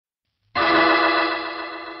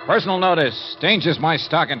Personal notice. Danger's my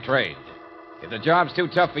stock and trade. If the job's too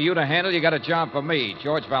tough for you to handle, you got a job for me,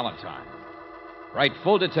 George Valentine. Write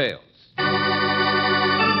full details.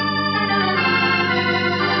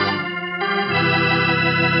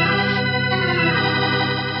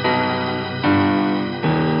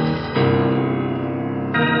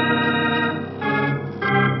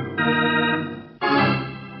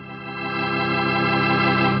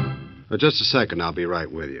 Just a second, I'll be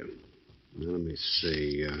right with you. Now, let me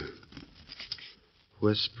see.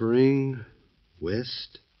 Whispering,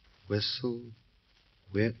 whist, whistle,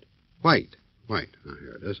 wit, white. White. Oh,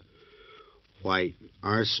 here it is. White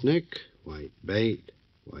arsenic, white bait,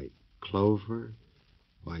 white clover,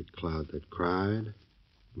 white cloud that cried.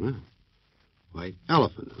 Well, white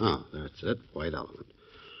elephant. Oh, that's it. White elephant.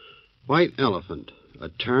 White elephant. A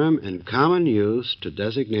term in common use to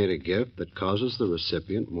designate a gift that causes the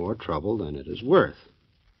recipient more trouble than it is worth.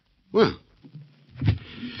 Well,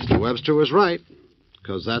 Mr. Webster was right,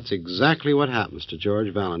 because that's exactly what happens to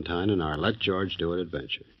George Valentine in our Let George Do It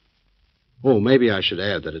adventure. Oh, maybe I should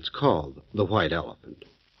add that it's called the White Elephant.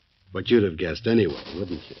 But you'd have guessed anyway,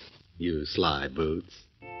 wouldn't you? You sly boots.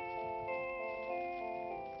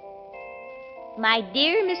 My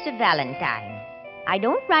dear Mr. Valentine, I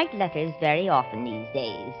don't write letters very often these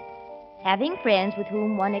days. Having friends with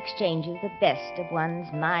whom one exchanges the best of one's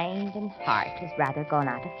mind and heart has rather gone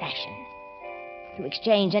out of fashion. To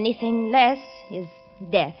exchange anything less is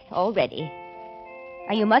death already.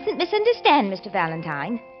 Now, you mustn't misunderstand, Mr.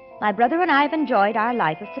 Valentine. My brother and I have enjoyed our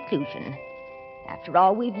life of seclusion. After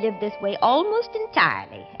all, we've lived this way almost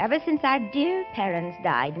entirely, ever since our dear parents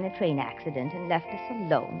died in a train accident and left us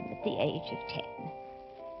alone at the age of 10.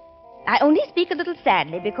 I only speak a little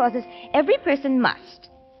sadly because, as every person must,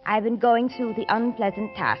 I've been going through the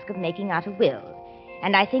unpleasant task of making out a will,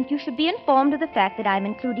 and I think you should be informed of the fact that I'm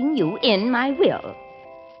including you in my will.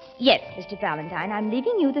 Yes, Mr. Valentine, I'm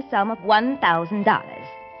leaving you the sum of $1,000.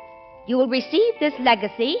 You will receive this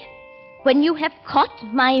legacy when you have caught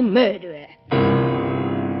my murderer.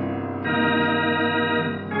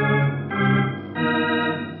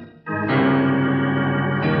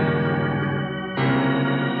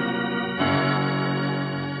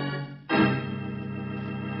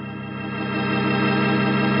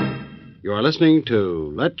 You are listening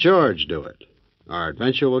to Let George Do It. Our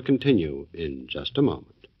adventure will continue in just a moment.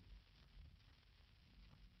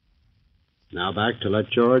 Now back to Let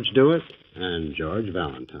George Do It and George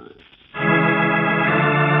Valentine.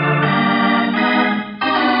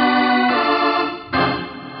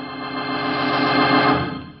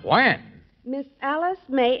 When? Miss Alice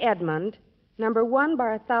May Edmund, number 1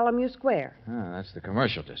 Bartholomew Square. Oh, that's the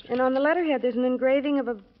commercial district. And on the letterhead, there's an engraving of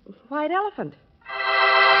a white elephant.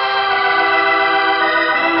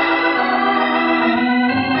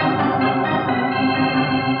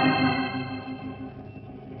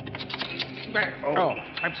 Oh,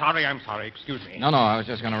 I'm sorry. Excuse me. No, I was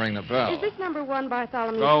just going to ring the bell. Is this number 1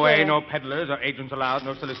 Bartholomew Go away. Square? No peddlers or agents allowed.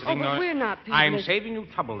 No soliciting. Oh, but no... we're not peddlers. I'm saving you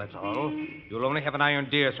trouble, that's all. You'll only have an iron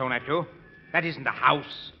deer thrown at you. That isn't a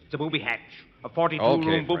house. It's a booby hatch. A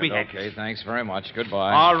 42-room booby hatch. Okay, thanks very much.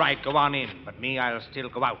 Goodbye. All right, go on in. But me, I'll still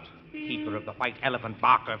go out. Keeper of the White Elephant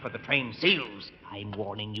barker for the train seals. I'm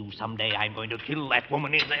warning you, someday I'm going to kill that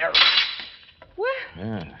woman in there. What?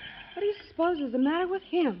 Yeah. What do you suppose is the matter with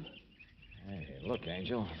him? Hey, look,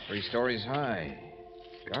 Angel. 3 stories high.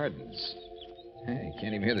 Gardens. Hey,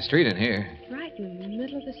 can't even hear the street in here. Right in the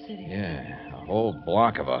middle of the city. Yeah, a whole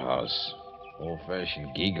block of a house.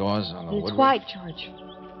 Old-fashioned gewgaws on the It's woodwork. white, George.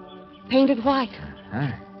 Painted white.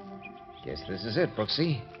 Huh? Guess this is it,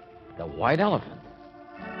 Brooksy. The White Elephant.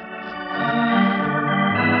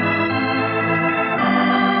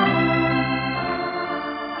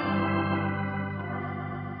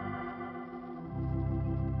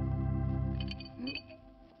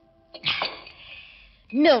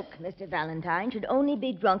 Milk, Mr. Valentine, should only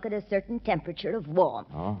be drunk at a certain temperature of warmth.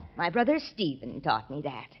 Oh? My brother Stephen taught me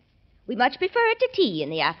that. We much prefer it to tea in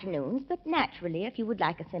the afternoons, but naturally, if you would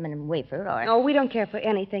like a cinnamon wafer or... Oh, we don't care for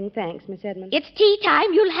anything, thanks, Miss Edmund. It's tea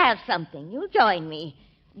time. You'll have something. You'll join me.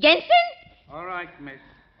 Jensen? All right, miss.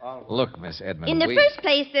 Look, Miss Edmund, In the first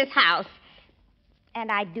place, this house... And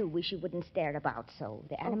I do wish you wouldn't stare about so.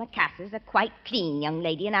 The antimacassars are quite clean, young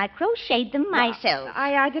lady, and I crocheted them myself.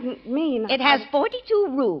 I didn't mean... It has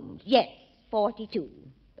 42 rooms. Yes, 42.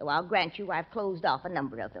 Though I'll grant you I've closed off a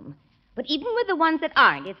number of them. But even with the ones that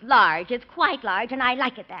aren't, it's large. It's quite large, and I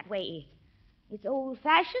like it that way. It's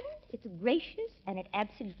old-fashioned, it's gracious, and it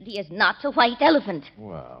absolutely is not a white elephant.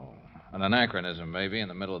 Well, an anachronism, maybe, in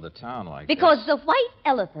the middle of the town like Because this. the white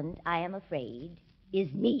elephant, I am afraid, is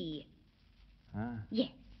me. Huh?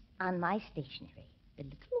 Yes, on my stationery. The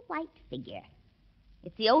little white figure.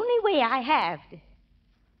 It's the only way I have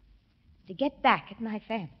to get back at my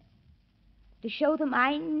family. To show them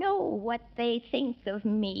I know what they think of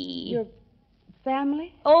me. Your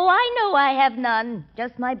family? Oh, I know I have none.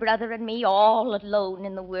 Just my brother and me, all alone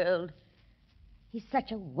in the world. He's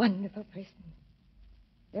such a wonderful person.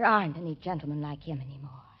 There aren't any gentlemen like him anymore.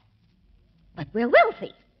 But we're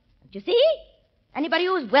wealthy. Don't you see? Anybody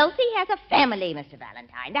who's wealthy has a family, Mr.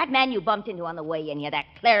 Valentine. That man you bumped into on the way in here, that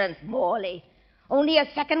Clarence Morley. Only a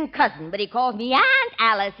second cousin, but he calls me Aunt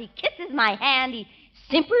Alice. He kisses my hand. He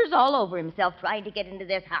simpers all over himself trying to get into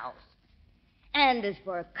this house. And as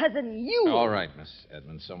for Cousin Ewell... All right, Miss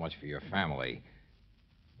Edmonds, so much for your family.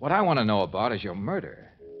 What I want to know about is your murder.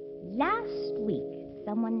 Last week,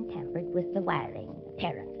 someone tampered with the wiring,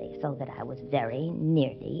 apparently, so that I was very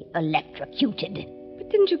nearly electrocuted. But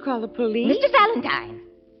didn't you call the police? Mr. Valentine,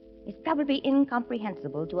 it's probably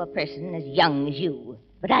incomprehensible to a person as young as you,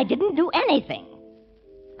 but I didn't do anything.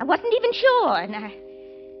 I wasn't even sure, and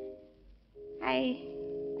I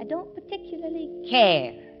don't particularly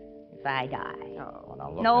care if I die. Oh,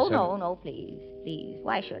 now look, No, Miss Edmonds. no, please, please.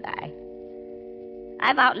 Why should I?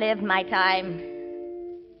 I've outlived my time.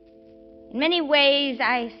 In many ways,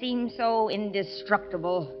 I seem so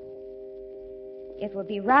indestructible. It would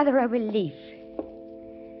be rather a relief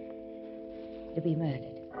to be murdered.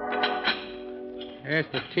 Here's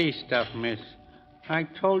the tea stuff, miss. I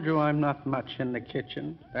told you I'm not much in the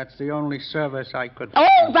kitchen. That's the only service I could...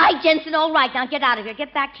 All right, Jensen, all right. Now get out of here.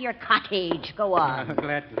 Get back to your cottage. Go on.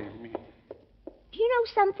 Gladly. Do you know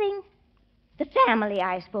something? The family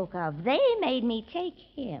I spoke of, they made me take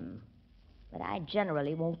him. But I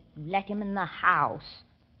generally won't let him in the house.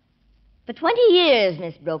 For 20 years,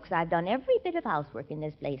 Miss Brooks, I've done every bit of housework in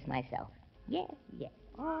this place myself. Yes,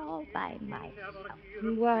 all by myself.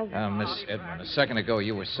 Well, Miss Edmund, a second ago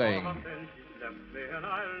you were saying...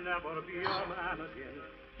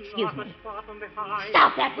 Excuse me.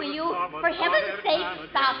 Stop that, will you? For heaven's sake,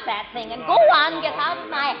 stop that thing and go on, get out of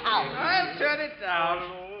my house. I'll turn it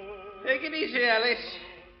down. Take it easy, Alice.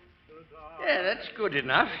 Yeah, that's good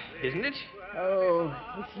enough, isn't it? Oh,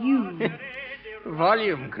 it's you.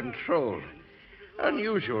 Volume control.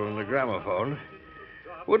 Unusual in the gramophone.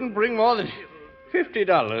 Wouldn't bring more than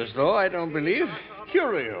 $50, though, I don't believe.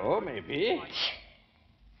 Curio, maybe.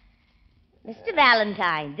 Mr.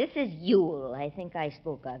 Valentine, this is Ewell. I think I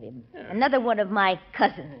spoke of him. Another one of my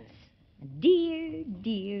cousins. A dear,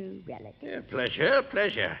 dear relative. Yeah,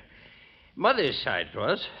 pleasure. Mother's side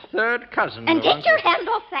was third cousin. And of take Uncle... your hand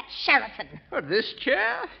off that Sheraton. What, this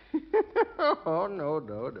chair? Oh, no,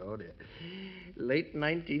 dear. Late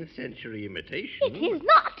 19th century imitation. It is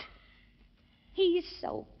not. He's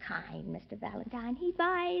so kind, Mr. Valentine. He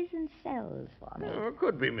buys and sells for me. Oh,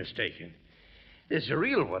 could be mistaken. There's a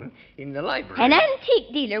real one in the library. An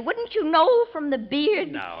antique dealer, wouldn't you know from the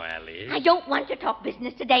beard? Now, Alice. I don't want to talk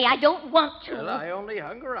business today. I don't want to. Well, I only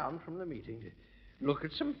hung around from the meeting to look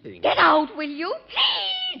at some things. Get out, will you?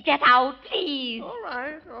 Please, get out, please. All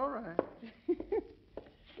right.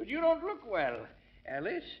 But you don't look well,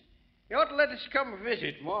 Alice. You ought to let us come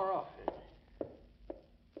visit more often.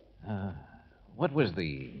 What was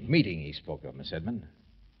the meeting he spoke of, Miss Edmund?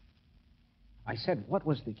 I said, what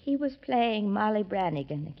was the... He was playing Molly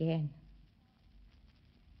Brannigan again.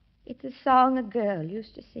 It's a song a girl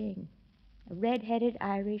used to sing. A red-headed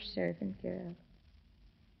Irish servant girl.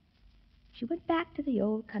 She went back to the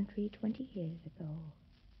old country 20 years ago.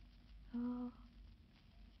 Oh,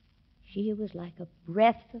 she was like a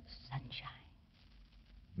breath of sunshine.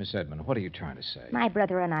 Miss Edmund, what are you trying to say? My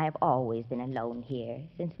brother and I have always been alone here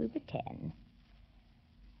since we were 10.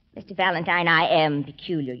 Mr. Valentine, I am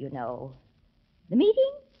peculiar, you know. The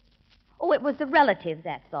meeting? Oh, it was the relative,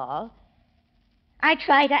 that's all. I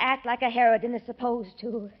try to act like a harridan is supposed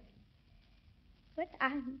to. But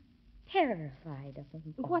I'm terrified of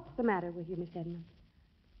them. what's the matter with you, Miss Edmonds?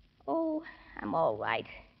 Oh, I'm all right.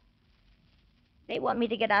 They want me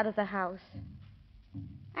to get out of the house.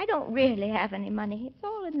 I don't really have any money. It's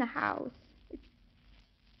all in the house. It's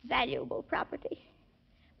valuable property.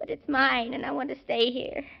 But it's mine, and I want to stay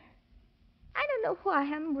here. I don't know why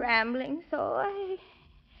I'm rambling, so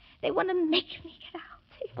they want to make me get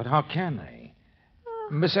out. But how can they?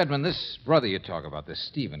 Miss Edmund, this brother you talk about, this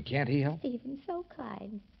Stephen, can't he help? Stephen's so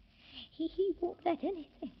kind. He won't let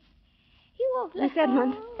anything. He won't let... Miss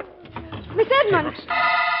Edmonds. Miss Edmonds!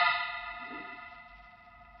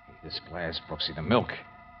 This glass, Brooksy, the milk.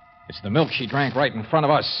 It's the milk she drank right in front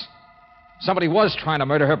of us. Somebody was trying to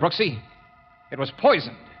murder her, Brooksy. It was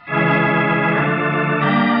poisoned.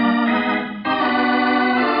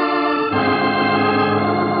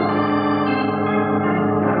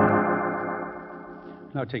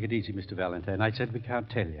 Now, take it easy, Mr. Valentine. I said we can't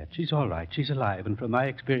tell yet. She's all right. She's alive, and from my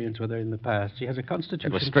experience with her in the past, she has a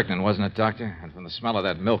constitution... It was strychnine, wasn't it, Doctor? And from the smell of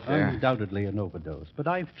that milk there... Undoubtedly an overdose, but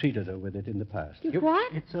I've treated her with it in the past.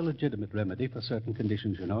 What? It's a legitimate remedy for certain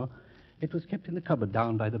conditions, you know. It was kept in the cupboard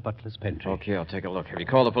down by the butler's pantry. Okay, I'll take a look. Have you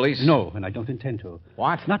called the police? No, and I don't intend to.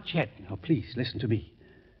 What? Not yet. Now, please, listen to me.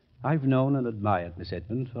 I've known and admired Miss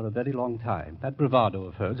Edmund for a very long time. That bravado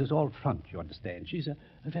of hers is all front, you understand. She's a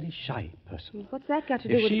very shy person. What's that got to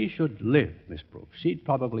do If with... she should live, Miss Brooks, she'd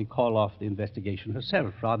probably call off the investigation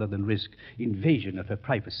herself rather than risk invasion of her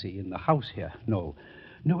privacy in the house here. No,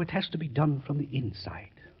 it has to be done from the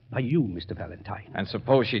inside. By you, Mr. Valentine. And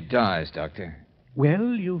suppose she dies, Doctor?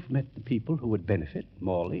 Well, you've met the people who would benefit,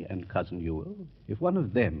 Morley and Cousin Ewell. If one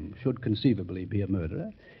of them should conceivably be a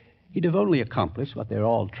murderer, he'd have only accomplished what they're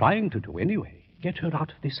all trying to do anyway, get her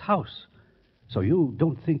out of this house. So you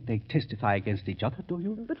don't think they testify against each other, do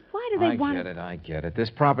you? But why do they want... I get it. This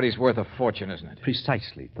property's worth a fortune, isn't it?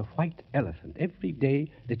 Precisely. The white elephant. Every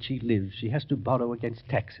day that she lives, she has to borrow against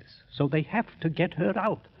taxes. So they have to get her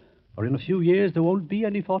out. Or in a few years, there won't be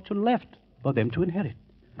any fortune left for them to inherit.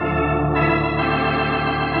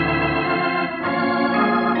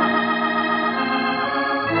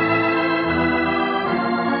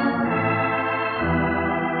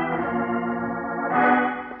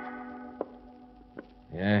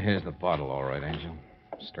 Yeah, here's the bottle, all right, Angel.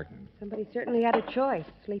 Strychnine. Somebody certainly had a choice.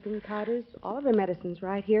 Sleeping powders, all of their medicines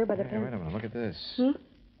right here by the... Hey, wait a minute. Look at this. Hmm?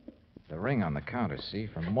 The ring on the counter, see?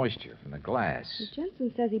 From moisture, from the glass.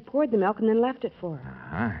 Jensen says he poured the milk and then left it for her.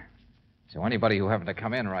 Uh-huh. So anybody who happened to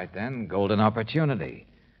come in right then, golden opportunity.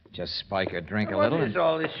 Just spike her drink a little. What is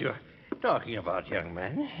all this you're talking about, young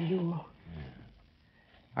man?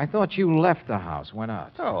 I thought you left the house, went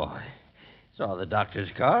out. Oh, I saw the doctor's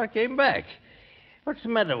car, came back. What's the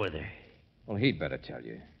matter with her? Well, he'd better tell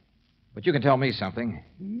you. But you can tell me something.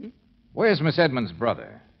 Where's Miss Edmund's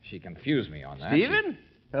brother? She confused me on that. Stephen?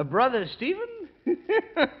 Her brother, Stephen?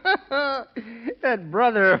 That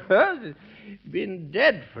brother of hers has been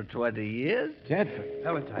dead for 20 years. Dead?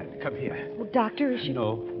 Valentine, come here. Oh, Doctor, is she...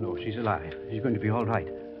 No, she's alive. She's going to be all right.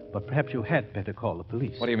 But perhaps you had better call the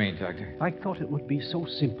police. What do you mean, Doctor? I thought it would be so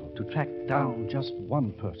simple to track down just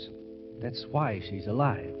one person. That's why she's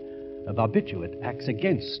alive. A barbiturate acts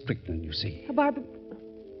against strychnine, you see. What in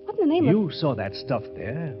the name of... You saw that stuff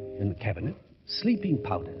there in the cabinet. Sleeping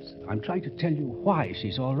powders. I'm trying to tell you why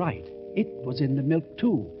she's all right. It was in the milk,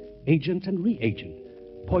 too. Agent and reagent.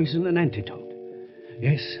 Poison and antidote.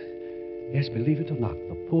 Yes, believe it or not,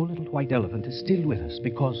 the poor little white elephant is still with us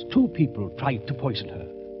because 2 people tried to poison her.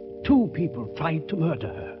 2 people tried to murder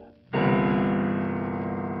her.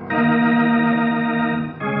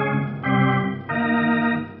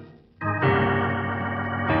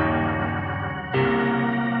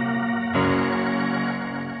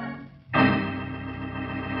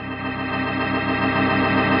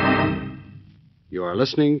 You are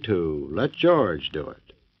listening to Let George Do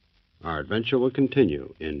It. Our adventure will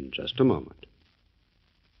continue in just a moment.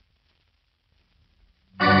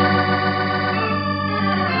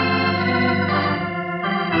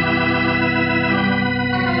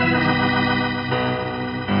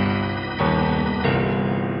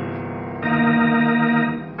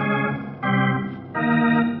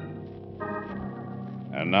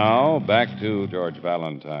 And now, back to George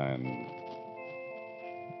Valentine.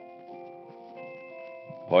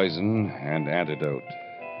 Poison and antidote,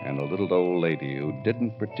 and a little old lady who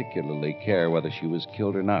didn't particularly care whether she was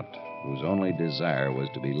killed or not, whose only desire was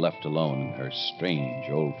to be left alone in her strange,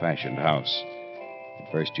 old-fashioned house.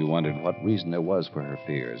 At first you wondered what reason there was for her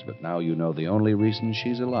fears, but now you know the only reason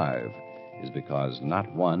she's alive is because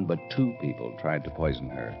not 1 but 2 people tried to poison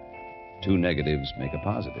her. 2 negatives make a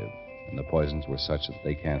positive, and the poisons were such that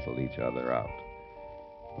they canceled each other out.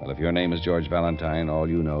 Well, if your name is George Valentine, all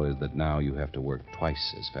you know is that now you have to work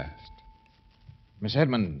twice as fast. Miss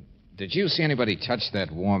Edmund, did you see anybody touch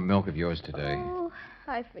that warm milk of yours today? Oh,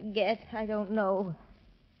 I forget. I don't know.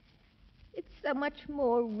 It's so much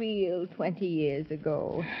more real 20 years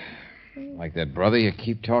ago. Like that brother you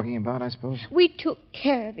keep talking about, I suppose? We took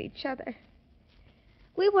care of each other.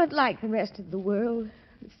 We weren't like the rest of the world.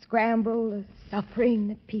 The scramble, the suffering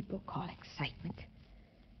that people call excitement.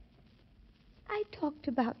 I talked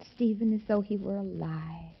about Stephen as though he were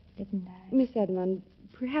alive, didn't I? Miss Edmund,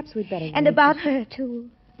 perhaps we'd better... And about her, too,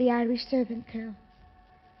 the Irish servant girl.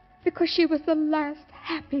 Because she was the last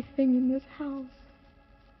happy thing in this house.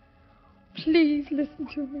 Please listen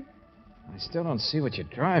to me. I still don't see what you're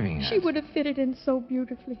driving at. She would have fitted in so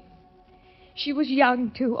beautifully. She was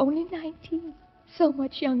young, too, only 19. So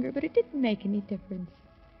much younger, but it didn't make any difference.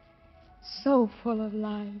 So full of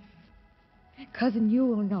life. Cousin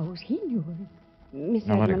Ewell knows. He knew it. Miss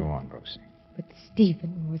Now let her Edmund. go on, Brooksy. But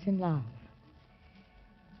Stephen was in love.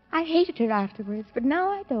 I hated her afterwards, but now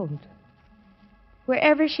I don't.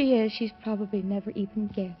 Wherever she is, she's probably never even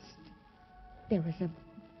guessed. There was a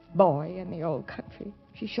boy in the old country.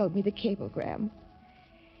 She showed me the cablegram.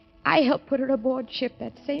 I helped put her aboard ship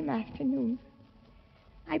that same afternoon.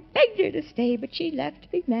 I begged her to stay, but she left to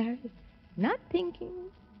be married. Not thinking,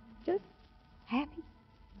 just happy.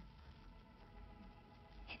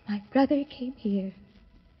 And my brother came here,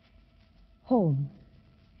 home,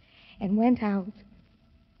 and went out.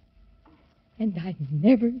 And I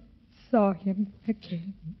never saw him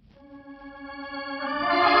again.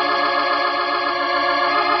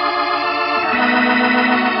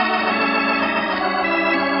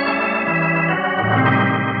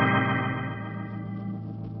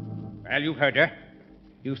 Well, you've heard her.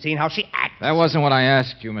 You've seen how she acts. That wasn't what I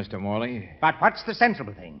asked you, Mr. Morley. But what's the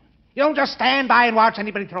sensible thing? You don't just stand by and watch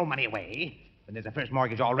anybody throw money away when there's a first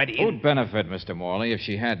mortgage already in. Who'd benefit, Mr. Morley, if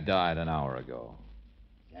she had died an hour ago?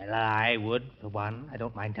 Well, I would, for one. I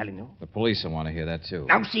don't mind telling you. The police will want to hear that, too.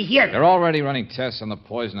 Now, see here. They're already running tests on the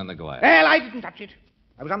poison in the glass. Well, I didn't touch it.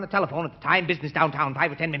 I was on the telephone at the time, business downtown,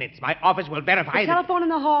 5 or 10 minutes. My office will verify The telephone in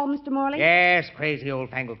the hall, Mr. Morley? Yes, crazy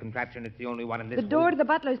old-fangled contraption. It's the only one in this The door room. to the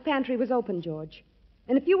butler's pantry was open, George.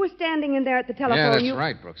 And if you were standing in there at the telephone, Yeah, that's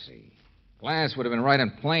right, Brooksy. Glass would have been right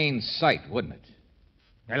in plain sight, wouldn't it?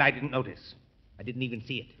 Well, I didn't notice. I didn't even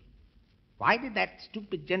see it. Why did that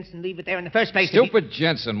stupid Jensen leave it there in the first place? Stupid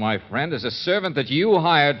Jensen, my friend, is a servant that you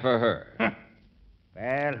hired for her.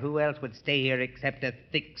 Well, who else would stay here except a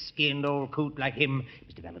thick-skinned old coot like him?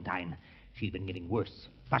 Mr. Valentine, she's been getting worse,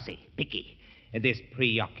 fussy, picky, and this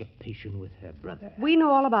preoccupation with her brother. We know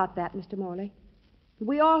all about that, Mr. Morley.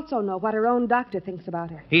 We also know what her own doctor thinks about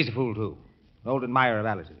her. He's a fool, too. An old admirer of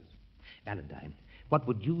Alice's. Valentine, what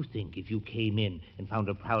would you think if you came in and found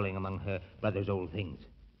her prowling among her brother's old things?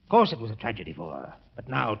 Of course it was a tragedy for her, but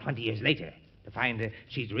now, 20 years later, to find her,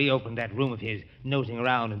 she's reopened that room of his, nosing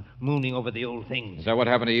around and mooning over the old things. Is that what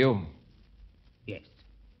happened to you? Yes,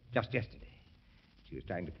 just yesterday. She was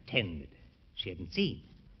trying to pretend that she hadn't seen.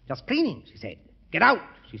 Just cleaning, she said. Get out,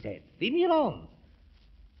 she said. Leave me alone.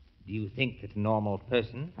 Do you think that a normal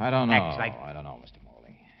person I don't know. acts like... I don't know, Mr.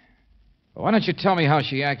 Morley. But why don't you tell me how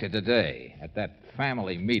she acted today at that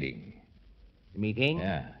family meeting? The meeting?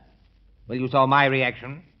 Yeah. Well, you saw my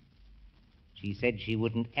reaction. She said she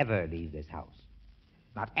wouldn't ever leave this house.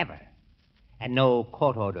 Not ever. And no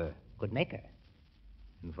court order could make her.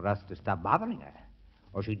 And for us to stop bothering her,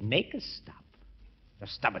 or she'd make us stop.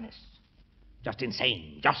 Just stubbornness. Just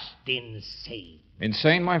insane. Just insane.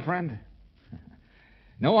 Insane, my friend?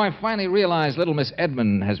 No, I finally realized little Miss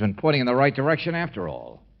Edmund has been pointing in the right direction after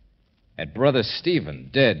all. At Brother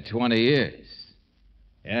Stephen, dead 20 years.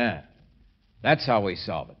 Yeah. That's how we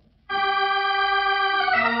solve it.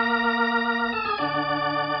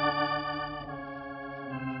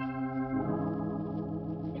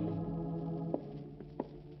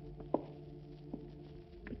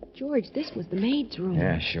 George, this was the maid's room.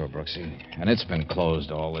 Yeah, sure, Brooksy. And it's been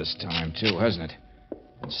closed all this time, too, hasn't it?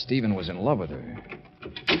 And Stephen was in love with her.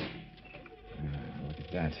 Look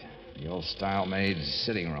at that. The old-style maid's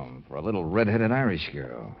sitting room for a little red-headed Irish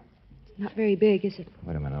girl. It's not very big, is it?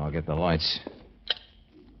 Wait a minute, I'll get the lights.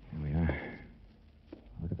 Here we are.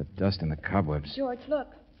 Look at the dust and the cobwebs. George, look.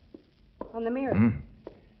 On the mirror. Hmm.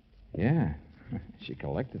 Yeah. She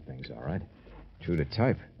collected things, all right. True to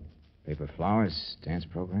type. Paper flowers, dance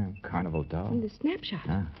program, carnival doll. And the snapshot.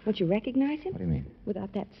 Huh? Don't you recognize him? What do you mean?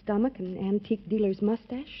 Without that stomach and antique dealer's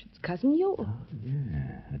mustache. It's Cousin Ewell. Oh,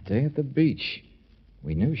 yeah. A day at the beach.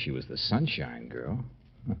 We knew she was the sunshine girl.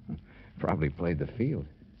 Probably played the field.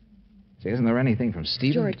 Say, isn't there anything from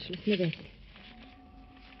Stephen? George, listen to this.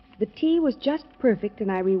 The tea was just perfect,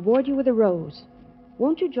 and I reward you with a rose.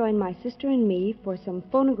 Won't you join my sister and me for some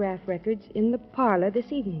phonograph records in the parlor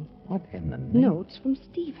this evening? What in the name? Notes from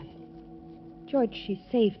Stephen. George, she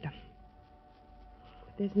saved them.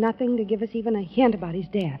 But there's nothing to give us even a hint about his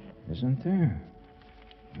death. Isn't there?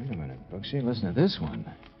 Wait a minute, Brooksy. Listen to this one.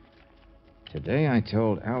 Today I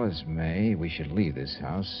told Alice May we should leave this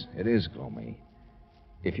house. It is gloomy.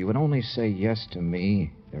 If you would only say yes to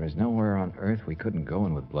me, there is nowhere on earth we couldn't go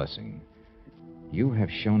in with blessing. You have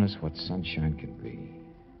shown us what sunshine can be.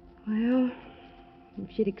 Well,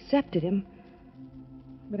 if she'd accepted him.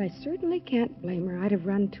 But I certainly can't blame her. I'd have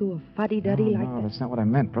run to a fuddy-duddy like No, that. that's not what I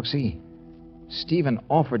meant, Brooksy. Stephen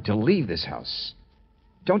offered to leave this house.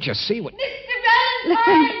 Don't you see what...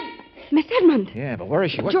 Listen, Miss Edmund. Yeah, but where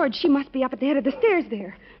is she? What... George, she must be up at the head of the stairs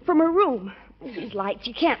there. From her room. These lights,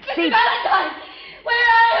 you can't see. Valentine! Where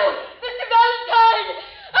are you? Mr. Valentine!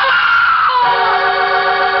 Ah!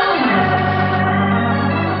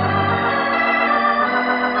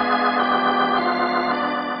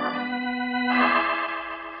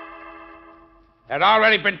 There'd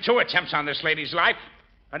already been 2 attempts on this lady's life,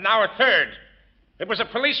 and now a third. It was a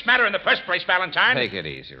police matter in the first place, Valentine. Take it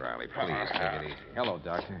easy, Riley. Please, take it easy. Hello,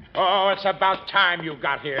 Doctor. Oh, it's about time you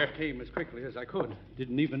got here. Came as quickly as I could.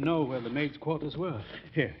 Didn't even know where the maid's quarters were.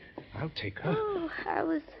 Here, I'll take her. Oh,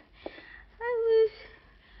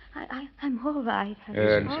 I'm all right.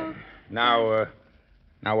 Now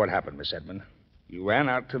what happened, Miss Edmund? You ran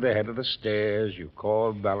out to the head of the stairs. You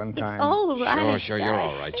called Valentine. It's all right. Sure, you're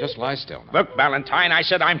all right. Just lie still now. Look, Valentine, I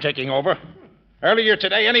said I'm taking over. Earlier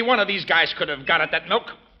today, any one of these guys could have got at that milk.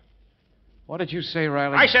 What did you say,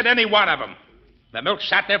 Riley? I said any one of them. The milk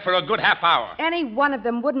sat there for a good half hour. Any one of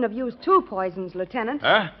them wouldn't have used 2 poisons, Lieutenant.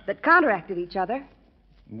 Huh? That counteracted each other.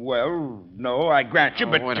 Well, no, I grant you,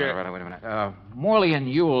 but... Wait a minute. Morley and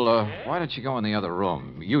Yule, why don't you go in the other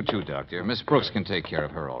room? You too, Doctor. Miss Brooks can take care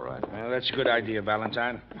of her, all right. Well, that's a good idea,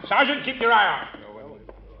 Valentine. Sergeant, keep your eye on.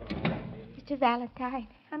 Mr. Valentine,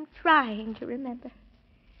 I'm trying to remember.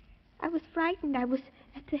 I was frightened. I was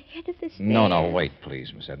at the head of the stairs. No, wait,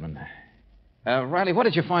 please, Miss Edmund. Riley, what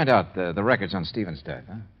did you find out, the records on Stephen's death,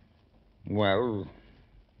 huh? Well,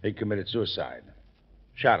 he committed suicide.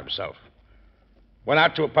 Shot himself. Went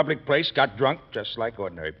out to a public place, got drunk, just like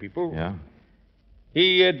ordinary people. Yeah?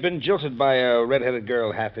 He had been jilted by a red-headed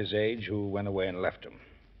girl half his age who went away and left him.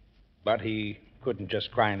 But he couldn't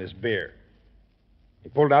just cry in his beer. He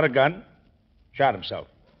pulled out a gun, shot himself.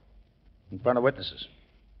 In front of witnesses.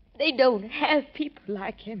 They don't have people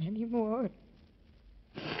like him anymore.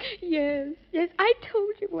 Yes, I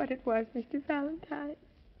told you what it was, Mr. Valentine.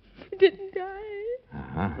 Didn't I?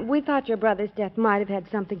 Uh-huh. We thought your brother's death might have had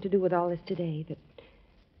something to do with all this today, but...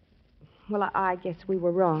 Well, I guess we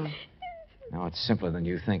were wrong. Now, it's simpler than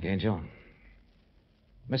you think, Angel.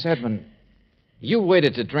 Miss Edmund, you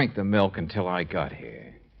waited to drink the milk until I got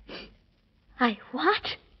here. I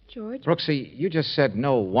what, George? Brooksy, you just said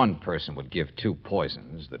no one person would give 2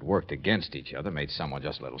 poisons that worked against each other, made someone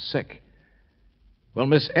just a little sick. Well,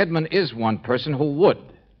 Miss Edmund is one person who would.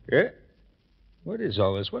 Yeah? What is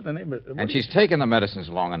all this? What the name of... And she's taken the medicines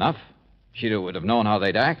long enough. She would have known how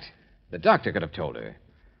they'd act. The doctor could have told her.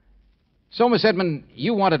 So, Miss Edmund,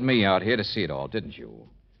 you wanted me out here to see it all, didn't you?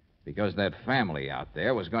 Because that family out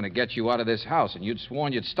there was going to get you out of this house, and you'd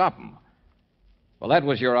sworn you'd stop them. Well, that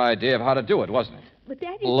was your idea of how to do it, wasn't it? But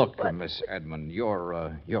Daddy... Look, Miss Edmund,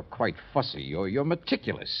 you're quite fussy. You're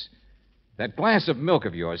meticulous. That glass of milk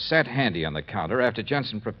of yours sat handy on the counter after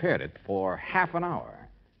Jensen prepared it for half an hour.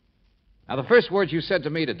 Now, the first words you said to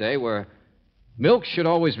me today were, milk should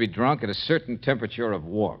always be drunk at a certain temperature of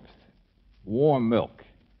warmth. Warm milk.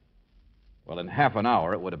 Well, in half an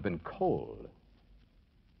hour, it would have been cold.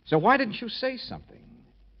 So why didn't you say something?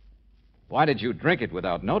 Why did you drink it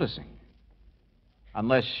without noticing?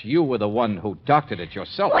 Unless you were the one who doctored it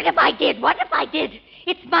yourself. What if I did?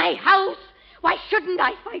 It's my house. Why shouldn't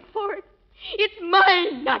I fight for it? It's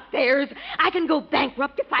mine, not theirs. I can go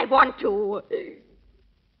bankrupt if I want to.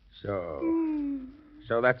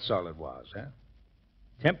 So that's all it was, huh?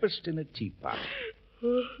 Tempest in a teapot.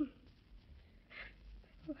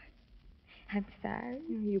 I'm sorry.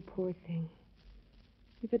 Oh, you poor thing.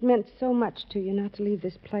 If it meant so much to you not to leave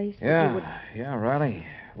this place... Yeah, Riley.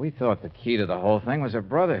 We thought the key to the whole thing was her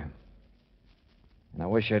brother. And I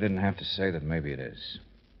wish I didn't have to say that maybe it is.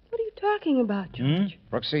 What are you talking about, George?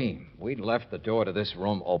 Brooksy, we'd left the door to this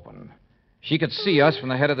room open. She could see us from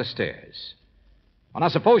the head of the stairs. Well, now,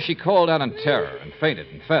 suppose she called out in terror and fainted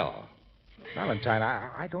and fell. Valentine,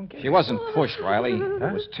 I don't get it. She wasn't pushed, Riley.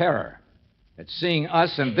 It was terror. It's seeing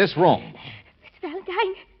us in this room. Mr.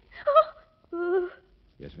 Valentine. Oh.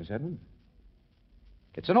 Yes, Miss Edmund?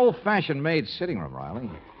 It's an old-fashioned maid sitting room,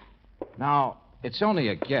 Riley. Now, it's only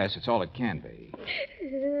a guess. It's all it can be.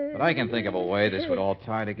 But I can think of a way this would all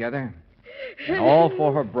tie together. And all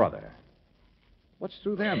for her brother. What's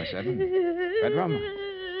through there, Miss Edmund? Bedroom?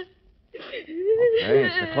 Okay,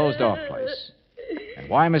 it's the closed-off place. And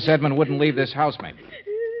why Miss Edmund wouldn't leave this house, maybe.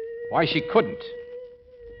 Why she couldn't.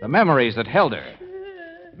 The memories that held her.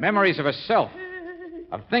 Memories of herself.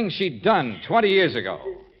 Of things she'd done 20 years ago.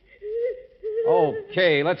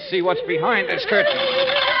 Okay, let's see what's behind this curtain.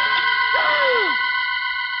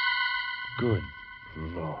 Good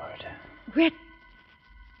Lord.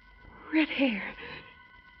 Red hair.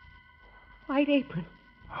 White apron.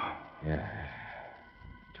 Yeah.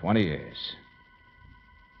 20 years.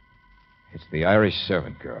 It's the Irish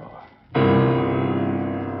servant girl.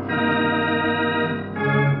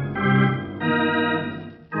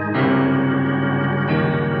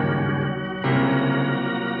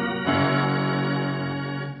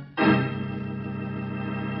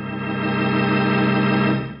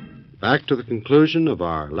 Back to the conclusion of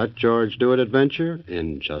our Let George Do It adventure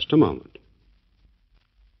in just a moment.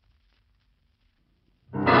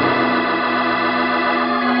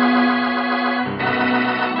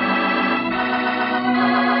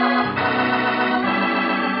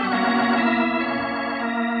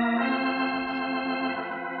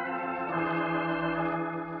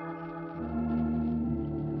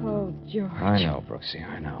 George. I know, Brooksy,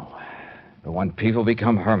 I know. But when people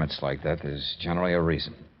become hermits like that, there's generally a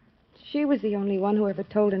reason. She was the only one who ever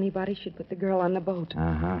told anybody she'd put the girl on the boat.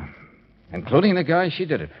 Uh-huh. Including the guy she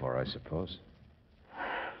did it for, I suppose.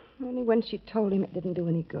 Only when she told him it didn't do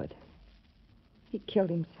any good. He killed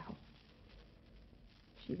himself.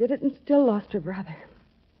 She did it and still lost her brother.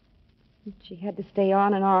 And she had to stay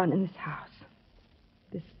on and on in this house.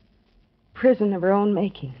 This prison of her own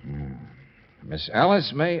making. Miss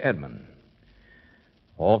Alice May Edmond.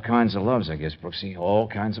 All kinds of loves, I guess, Brooksy. All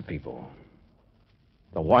kinds of people.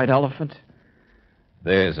 The white elephant?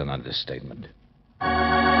 There's an understatement.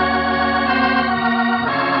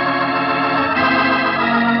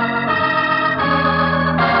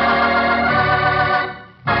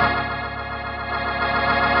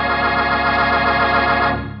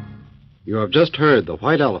 You have just heard The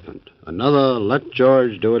White Elephant, another Let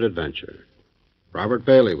George Do It adventure. Robert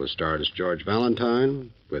Bailey was starred as George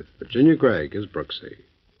Valentine, with Virginia Gregg as Brooksy.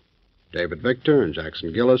 David Victor and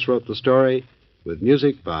Jackson Gillis wrote the story, with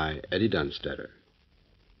music by Eddie Dunstetter.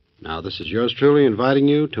 Now, this is yours truly inviting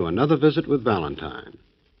you to another visit with Valentine,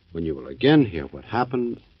 when you will again hear what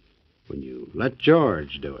happened when you let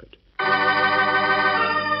George do it.